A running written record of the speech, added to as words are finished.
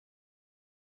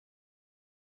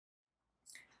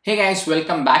Hey guys,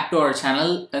 welcome back to our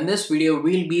channel. In this video,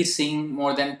 we'll be seeing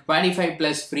more than 25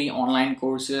 plus free online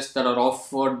courses that are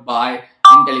offered by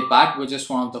Intellipaat, which is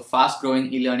one of the fast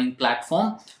growing e-learning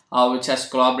platform, which has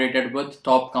collaborated with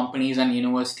top companies and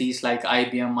universities like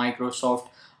IBM, Microsoft,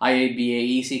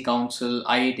 IIBA, EC Council,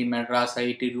 IIT Madras,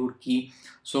 IIT Roorkee.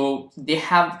 So they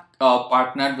have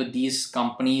partnered with these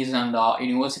companies and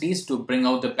universities to bring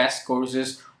out the best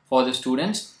courses for the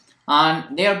students,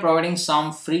 and they are providing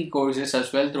some free courses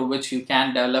as well through which you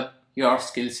can develop your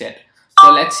skill set.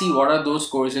 So let's see what are those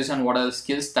courses and what are the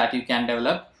skills that you can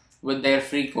develop with their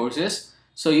free courses.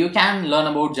 So you can learn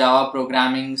about Java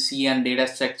programming, C and data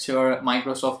structure,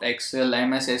 Microsoft Excel,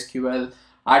 MS SQL,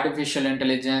 artificial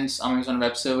intelligence, Amazon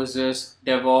Web Services,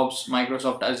 DevOps,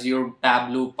 Microsoft Azure,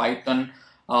 Tableau, Python,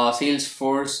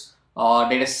 Salesforce,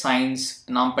 data science,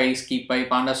 NumPy, SkiPy,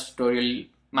 Pandas tutorial,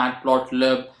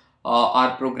 Matplotlib,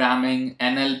 R programming,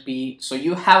 NLP. So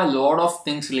you have a lot of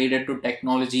things related to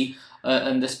technology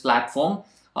in this platform.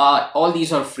 All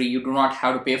these are free. You do not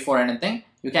have to pay for anything.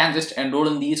 You can just enroll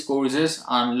in these courses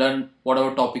and learn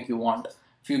whatever topic you want.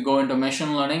 If you go into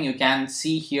machine learning, you can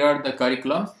see here the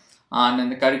curriculum, and in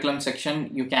the curriculum section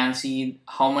you can see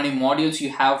how many modules you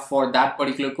have for that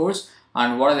particular course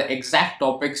and what are the exact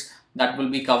topics that will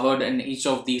be covered in each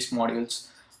of these modules.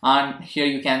 And here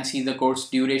you can see the course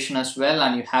duration as well,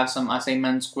 and you have some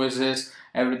assignments, quizzes,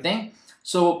 everything.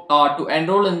 So to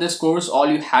enroll in this course, all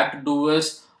you have to do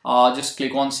is just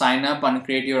click on sign up and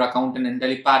create your account in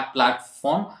Intellipaat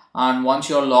platform, and once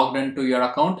you're logged into your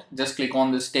account, just click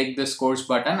on this take this course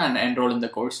button and enroll in the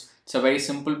course. It's a very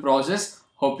simple process.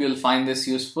 Hope you'll find this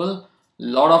useful.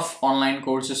 Lot of online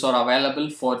courses are available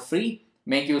for free.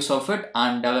 Make use of it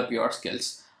and develop your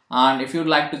skills. And if you'd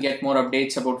like to get more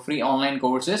updates about free online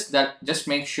courses, that just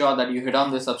make sure that you hit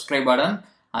on the subscribe button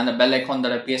and the bell icon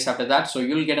that appears after that, so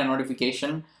you'll get a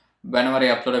notification whenever I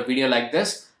upload a video like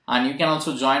this. And you can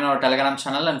also join our Telegram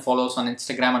channel and follow us on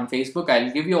Instagram and Facebook.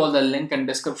 I'll give you all the link in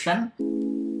description.